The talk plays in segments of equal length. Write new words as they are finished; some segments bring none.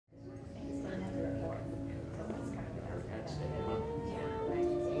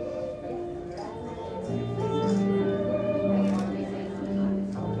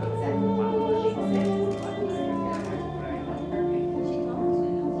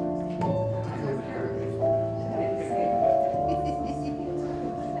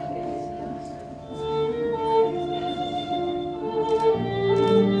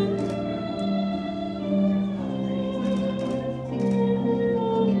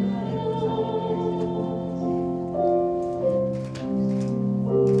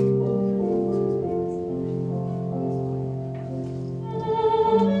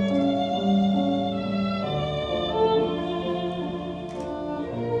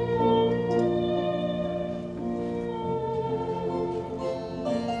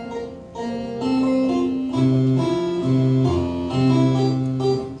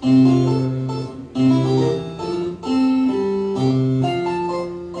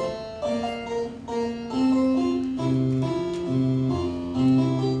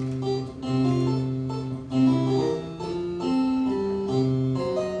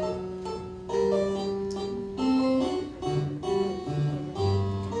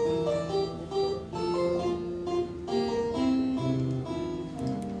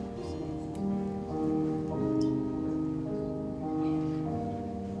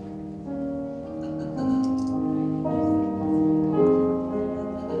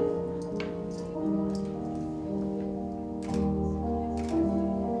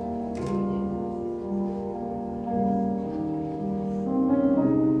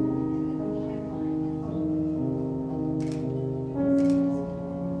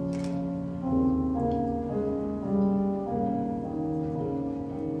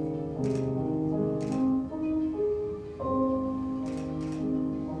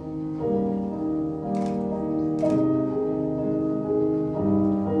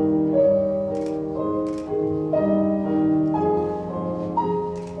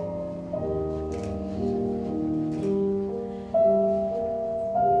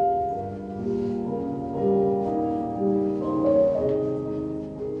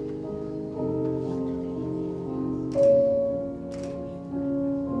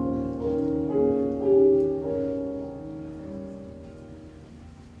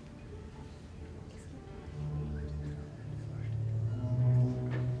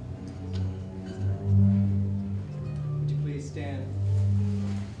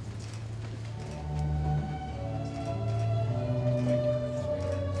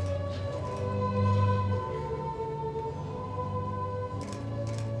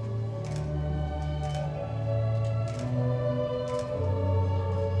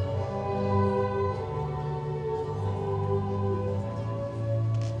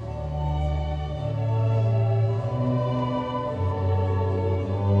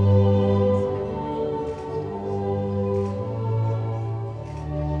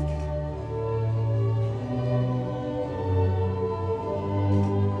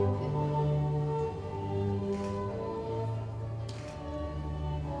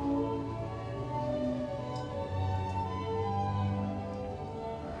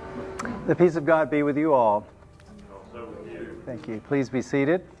The peace of God be with you all. Also with you. Thank you. Please be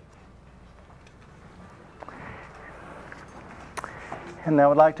seated. And I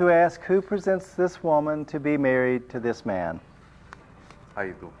would like to ask, who presents this woman to be married to this man? I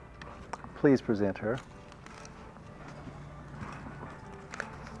do. Please present her.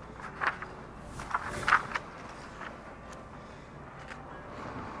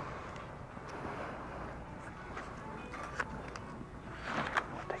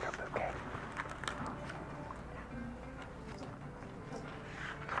 Take her bouquet.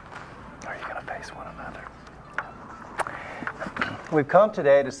 Are you going to face one another? We've come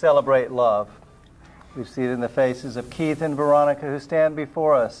today to celebrate love. We see it in the faces of Keith and Veronica who stand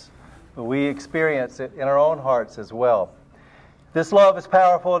before us, but we experience it in our own hearts as well. This love is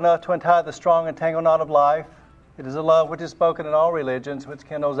powerful enough to untie the strong and tangled knot of life. It is a love which is spoken in all religions, which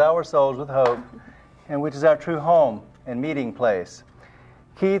kindles our souls with hope, and which is our true home and meeting place.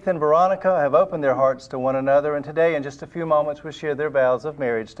 Keith and Veronica have opened their hearts to one another, and today, in just a few moments, we share their vows of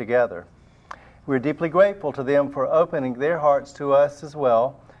marriage together. We're deeply grateful to them for opening their hearts to us as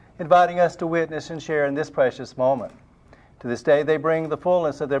well, inviting us to witness and share in this precious moment. To this day, they bring the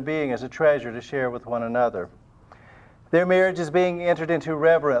fullness of their being as a treasure to share with one another. Their marriage is being entered into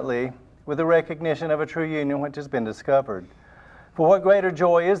reverently with the recognition of a true union which has been discovered. For what greater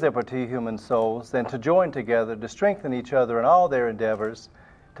joy is there for two human souls than to join together, to strengthen each other in all their endeavors,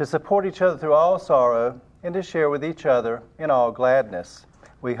 to support each other through all sorrow, and to share with each other in all gladness.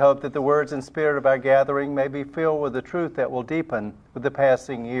 We hope that the words and spirit of our gathering may be filled with the truth that will deepen with the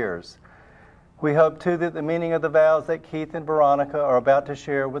passing years. We hope, too, that the meaning of the vows that Keith and Veronica are about to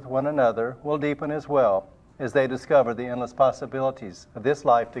share with one another will deepen as well as they discover the endless possibilities of this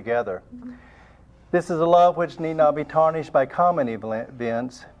life together. This is a love which need not be tarnished by common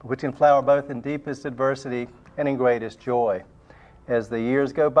events, which can flower both in deepest adversity and in greatest joy. As the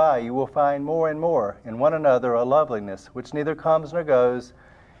years go by, you will find more and more in one another a loveliness which neither comes nor goes,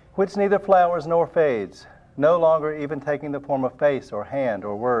 which neither flowers nor fades, no longer even taking the form of face or hand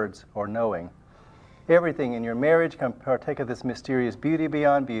or words or knowing. Everything in your marriage can partake of this mysterious beauty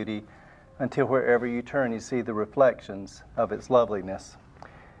beyond beauty, until wherever you turn you see the reflections of its loveliness.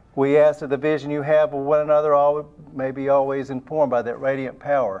 We ask that the vision you have of one another may be always informed by that radiant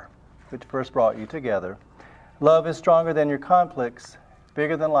power which first brought you together. Love is stronger than your conflicts,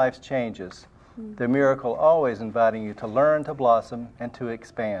 bigger than life's changes. The miracle always inviting you to learn, to blossom, and to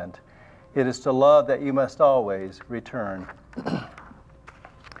expand. It is to love that you must always return.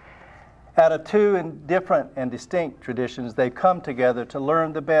 Out of two different and distinct traditions, they've come together to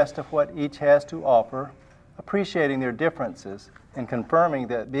learn the best of what each has to offer, appreciating their differences and confirming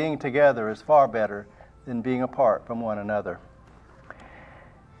that being together is far better than being apart from one another.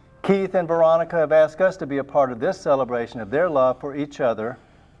 Keith and Veronica have asked us to be a part of this celebration of their love for each other,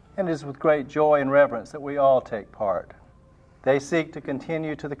 and it is with great joy and reverence that we all take part. They seek to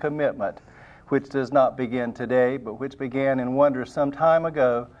continue to the commitment which does not begin today, but which began in wonder some time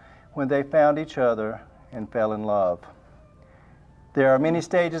ago when they found each other and fell in love. There are many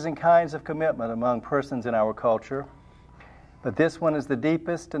stages and kinds of commitment among persons in our culture, but this one is the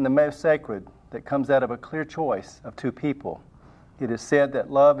deepest and the most sacred that comes out of a clear choice of two people. It is said that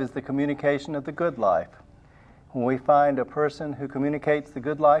love is the communication of the good life. When we find a person who communicates the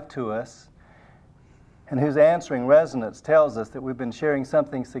good life to us and whose answering resonance tells us that we've been sharing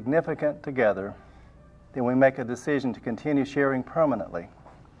something significant together, then we make a decision to continue sharing permanently.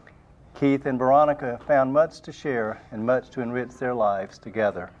 Keith and Veronica have found much to share and much to enrich their lives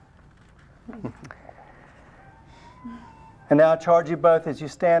together. And now I charge you both as you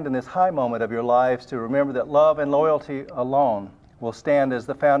stand in this high moment of your lives to remember that love and loyalty alone will stand as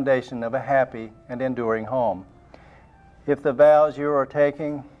the foundation of a happy and enduring home. If the vows you are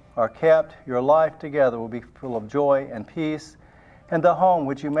taking are kept, your life together will be full of joy and peace, and the home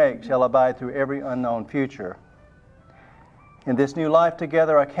which you make shall abide through every unknown future. In this new life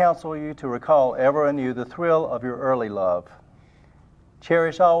together, I counsel you to recall ever anew the thrill of your early love.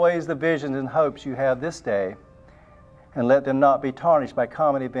 Cherish always the visions and hopes you have this day, and let them not be tarnished by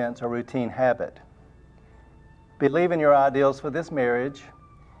common events or routine habit. Believe in your ideals for this marriage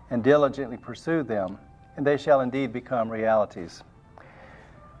and diligently pursue them, and they shall indeed become realities.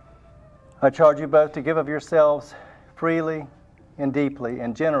 I charge you both to give of yourselves freely and deeply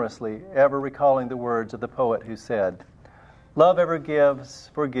and generously, ever recalling the words of the poet who said, "Love ever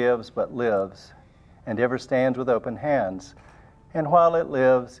gives, forgives, but lives, and ever stands with open hands. And while it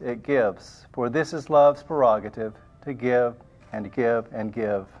lives, it gives, for this is love's prerogative, to give and give and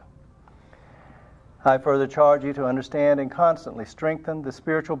give." I further charge you to understand and constantly strengthen the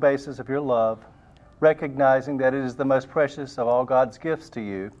spiritual basis of your love, recognizing that it is the most precious of all God's gifts to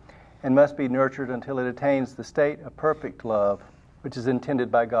you, and must be nurtured until it attains the state of perfect love, which is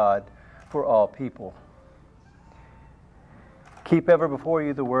intended by God for all people. Keep ever before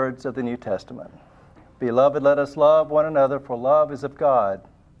you the words of the New Testament. Beloved, let us love one another, for love is of God.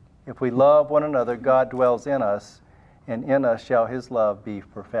 If we love one another, God dwells in us, and in us shall his love be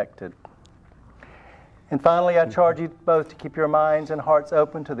perfected. And finally, I charge you both to keep your minds and hearts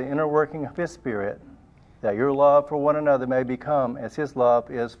open to the inner working of his Spirit, that your love for one another may become as his love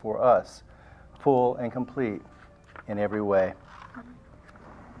is for us, full and complete in every way.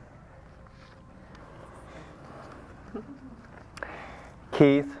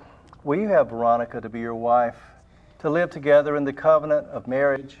 Keith, will you have Veronica to be your wife, to live together in the covenant of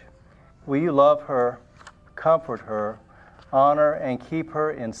marriage? Will you love her, comfort her, honor and keep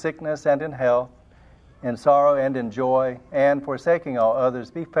her in sickness and in health, in sorrow and in joy, and, forsaking all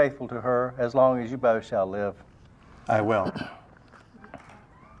others, be faithful to her as long as you both shall live? I will.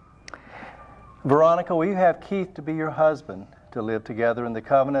 Veronica, will you have Keith to be your husband, to live together in the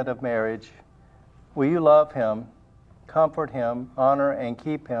covenant of marriage? Will you love him, comfort him, honor and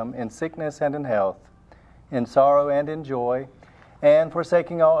keep him in sickness and in health, in sorrow and in joy, and,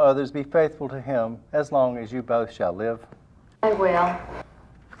 forsaking all others, be faithful to him as long as you both shall live? I will.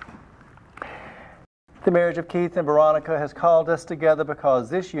 The marriage of Keith and Veronica has called us together because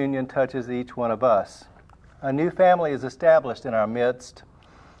this union touches each one of us. A new family is established in our midst,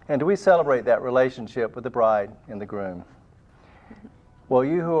 and we celebrate that relationship with the bride and the groom. Will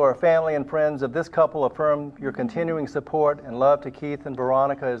you who are family and friends of this couple affirm your continuing support and love to Keith and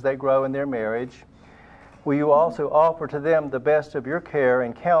Veronica as they grow in their marriage? Will you also offer to them the best of your care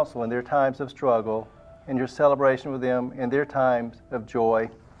and counsel in their times of struggle, and your celebration with them in their times of joy?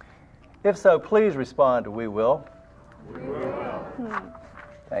 If so, please respond to "We will." We will.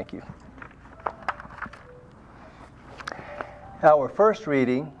 Thank you. Our first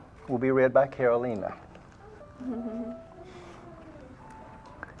reading will be read by Carolina.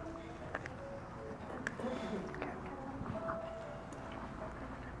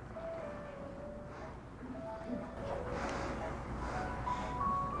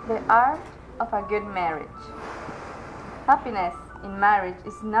 The art of a good marriage. Happiness in marriage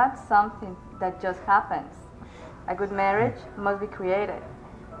is not something that just happens. A good marriage must be created.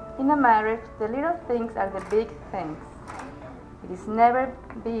 In a marriage, the little things are the big things. It is never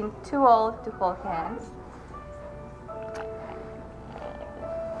being too old to hold hands.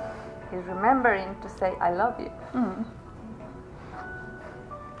 It is remembering to say, "I love you."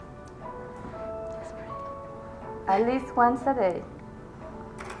 At least once a day.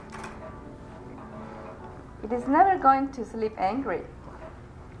 It is never going to sleep angry.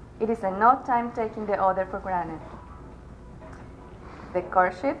 It is a no time taking the other for granted. The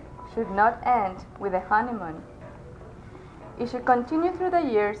courtship should not end with a honeymoon. It should continue through the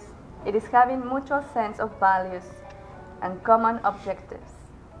years. It is having mutual sense of values and common objectives.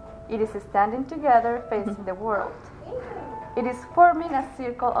 It is standing together facing the world. It is forming a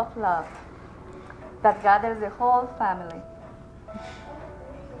circle of love that gathers the whole family.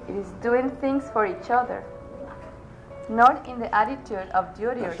 It is doing things for each other, not in the attitude of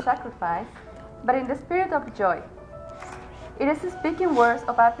duty or sacrifice, but in the spirit of joy. It is speaking words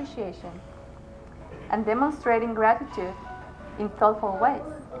of appreciation and demonstrating gratitude in thoughtful ways.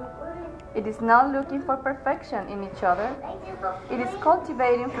 It is not looking for perfection in each other. It is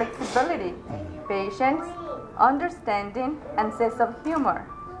cultivating flexibility, patience, understanding, and sense of humor.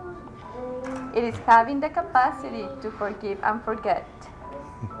 It is having the capacity to forgive and forget.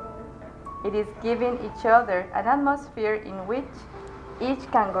 It is giving each other an atmosphere in which each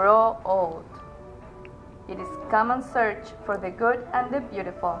can grow old. It is common search for the good and the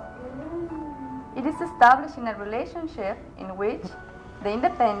beautiful. It is establishing a relationship in which the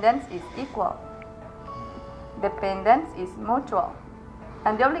independence is equal, dependence is mutual,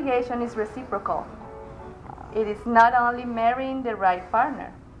 and the obligation is reciprocal. It is not only marrying the right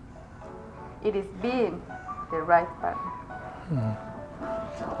partner, it is being the right partner.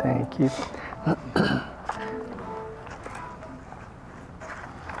 Thank you.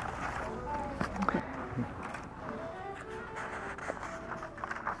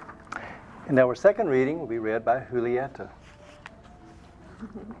 And our second reading will be read by Julieta.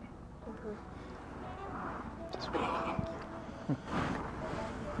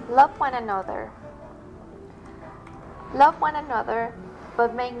 Love one another. Love one another,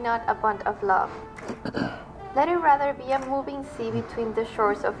 but make not a bond of love. Let it rather be a moving sea between the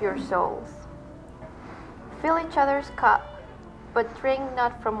shores of your souls. Fill each other's cup, but drink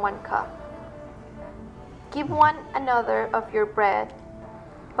not from one cup. Give one another of your bread,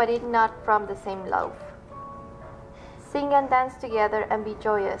 but eat not from the same loaf. Sing and dance together and be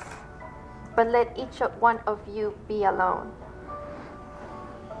joyous. but let each one of you be alone.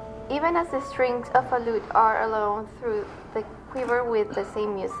 Even as the strings of a lute are alone through the quiver with the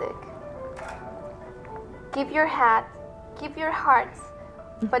same music. Keep your hearts,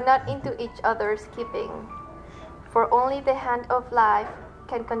 but not into each other's keeping, for only the hand of life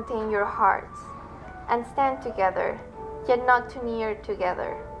can contain your hearts, and stand together, yet not too near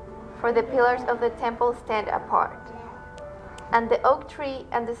together, for the pillars of the temple stand apart, and the oak tree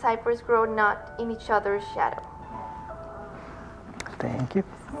and the cypress grow not in each other's shadow. Thank you.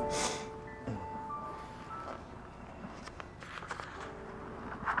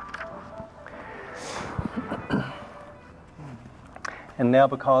 And now,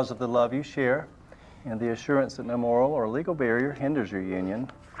 because of the love you share and the assurance that no moral or legal barrier hinders your union,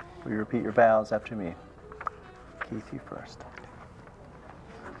 will you repeat your vows after me? Keith, you first.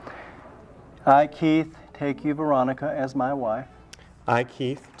 I, Keith, take you, Veronica, as my wife. I,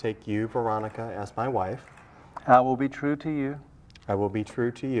 Keith, take you, Veronica, as my wife. I will be true to you. I will be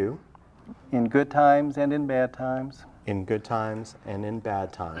true to you. In good times and in bad times. In good times and in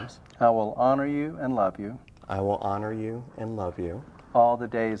bad times. I will honor you and love you. I will honor you and love you. All the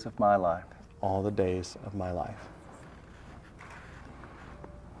days of my life. All the days of my life.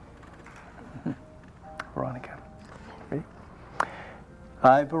 Veronica. Ready?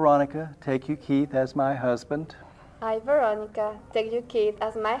 I, Veronica, take you, Keith, as my husband. I, Veronica, take you, Keith,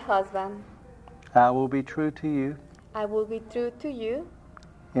 as my husband. I will be true to you. I will be true to you.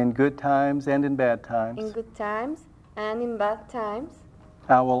 In good times and in bad times. In good times and in bad times.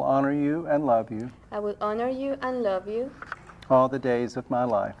 I will honor you and love you. I will honor you and love you. All the days of my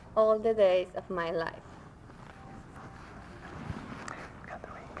life. All the days of my life. Got the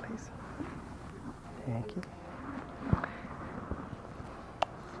ring, please. Thank you.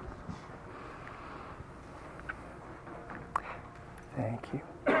 Thank you.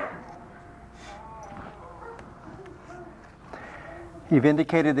 You've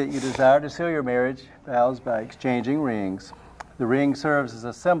indicated that you desire to seal your marriage vows by exchanging rings. The ring serves as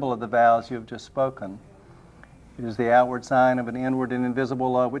a symbol of the vows you have just spoken. It is the outward sign of an inward and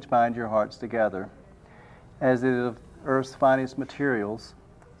invisible love which binds your hearts together. As it is of earth's finest materials,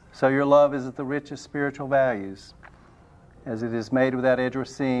 so your love is of the richest spiritual values. As it is made without edge or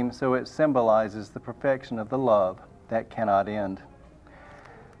seam, so it symbolizes the perfection of the love that cannot end.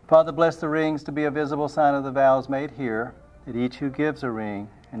 Father, bless the rings to be a visible sign of the vows made here, that each who gives a ring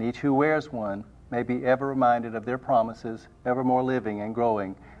and each who wears one may be ever reminded of their promises, ever more living and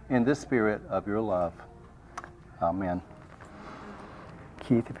growing in the spirit of your love. Amen.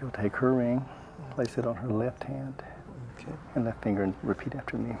 Keith, if you'll take her ring, place it on her left hand and left finger and repeat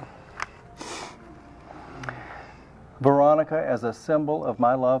after me. Veronica, as a symbol of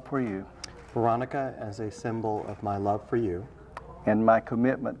my love for you. Veronica, as a symbol of my love for you. And my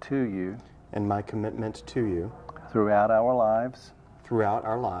commitment to you. And my commitment to you. Throughout our lives. Throughout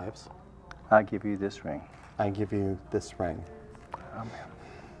our lives. I give you this ring. I give you this ring. Amen.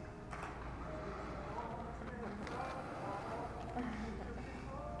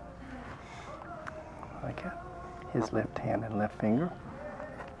 Like that. His left hand and left finger.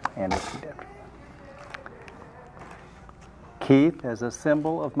 And repeat after me. Keith, as a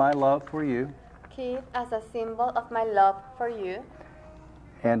symbol of my love for you. Keith, as a symbol of my love for you.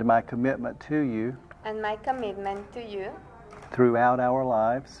 And my commitment to you. And my commitment to you. Throughout our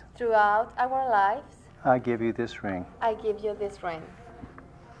lives. Throughout our lives. I give you this ring. I give you this ring.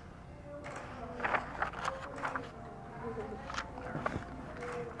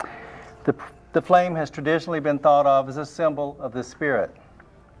 The flame has traditionally been thought of as a symbol of the Spirit.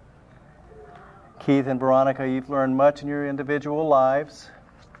 Keith and Veronica, you've learned much in your individual lives.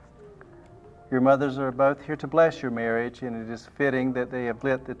 Your mothers are both here to bless your marriage, and it is fitting that they have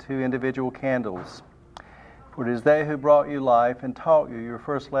lit the two individual candles. For it is they who brought you life and taught you your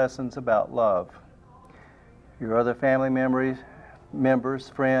first lessons about love. Your other family members,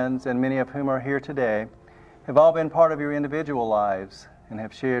 friends, and many of whom are here today, have all been part of your individual lives and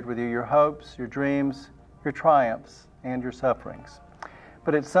have shared with you your hopes, your dreams, your triumphs, and your sufferings.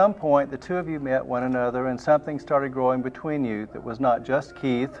 But at some point, the two of you met one another, and something started growing between you that was not just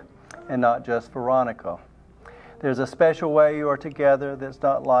Keith and not just Veronica. There's a special way you are together that's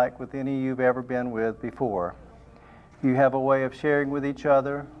not like with any you've ever been with before. You have a way of sharing with each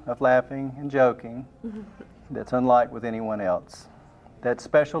other, of laughing and joking, that's unlike with anyone else. That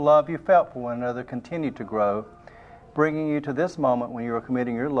special love you felt for one another continued to grow, bringing you to this moment when you are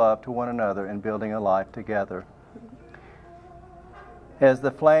committing your love to one another and building a life together. As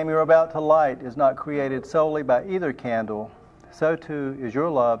the flame you're about to light is not created solely by either candle, so too is your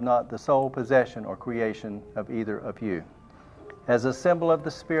love not the sole possession or creation of either of you. As a symbol of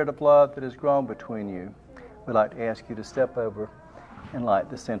the spirit of love that has grown between you, we'd like to ask you to step over and light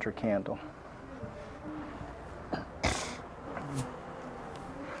the center candle.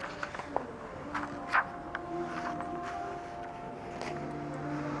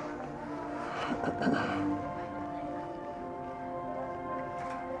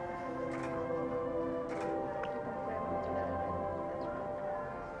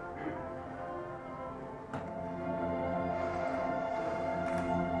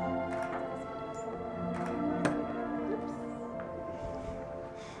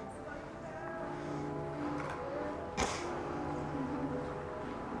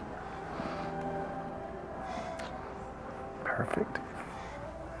 Perfect.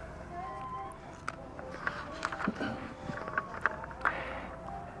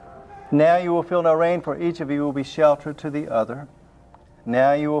 Now you will feel no rain, for each of you will be sheltered to the other.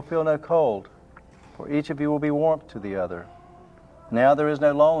 Now you will feel no cold, for each of you will be warmth to the other. Now there is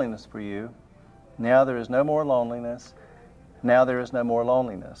no loneliness for you. Now there is no more loneliness. Now there is no more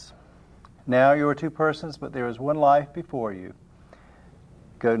loneliness. Now you are two persons, but there is one life before you.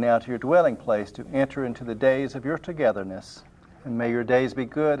 Go now to your dwelling place to enter into the days of your togetherness, and may your days be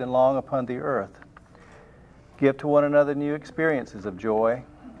good and long upon the earth. Give to one another new experiences of joy.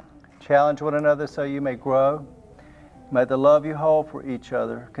 Challenge one another so you may grow. May the love you hold for each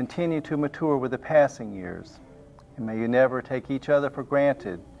other continue to mature with the passing years. And may you never take each other for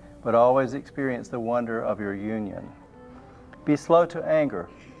granted, but always experience the wonder of your union. Be slow to anger,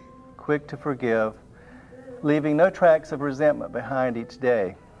 quick to forgive, leaving no tracks of resentment behind each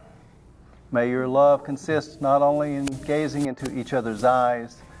day. May your love consist not only in gazing into each other's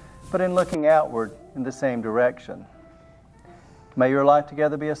eyes, but in looking outward in the same direction. May your life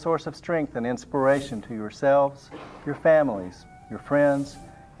together be a source of strength and inspiration to yourselves, your families, your friends,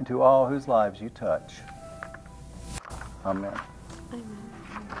 and to all whose lives you touch. Amen. Amen.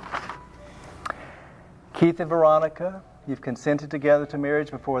 Keith and Veronica, you've consented together to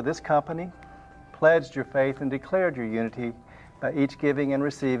marriage before this company, pledged your faith, and declared your unity by each giving and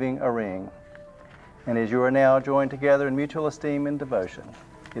receiving a ring. And as you are now joined together in mutual esteem and devotion,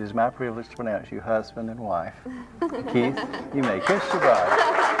 it is my privilege to pronounce you husband and wife. Keith, you may kiss your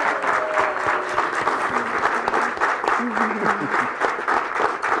bride.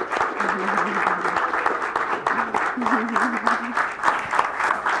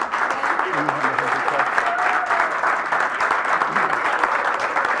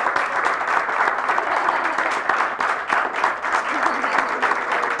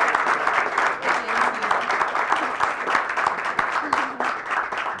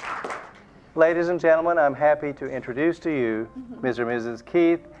 Ladies and gentlemen, I'm happy to introduce to you Mr. and Mrs.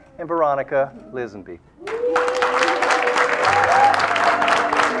 Keith and Veronica Lisenby.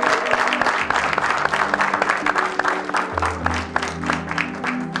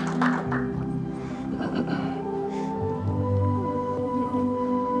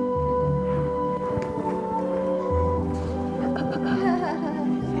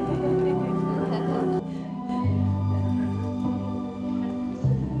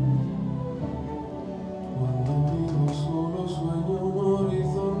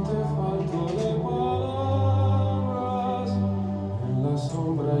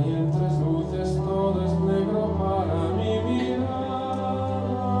 Sombra y entre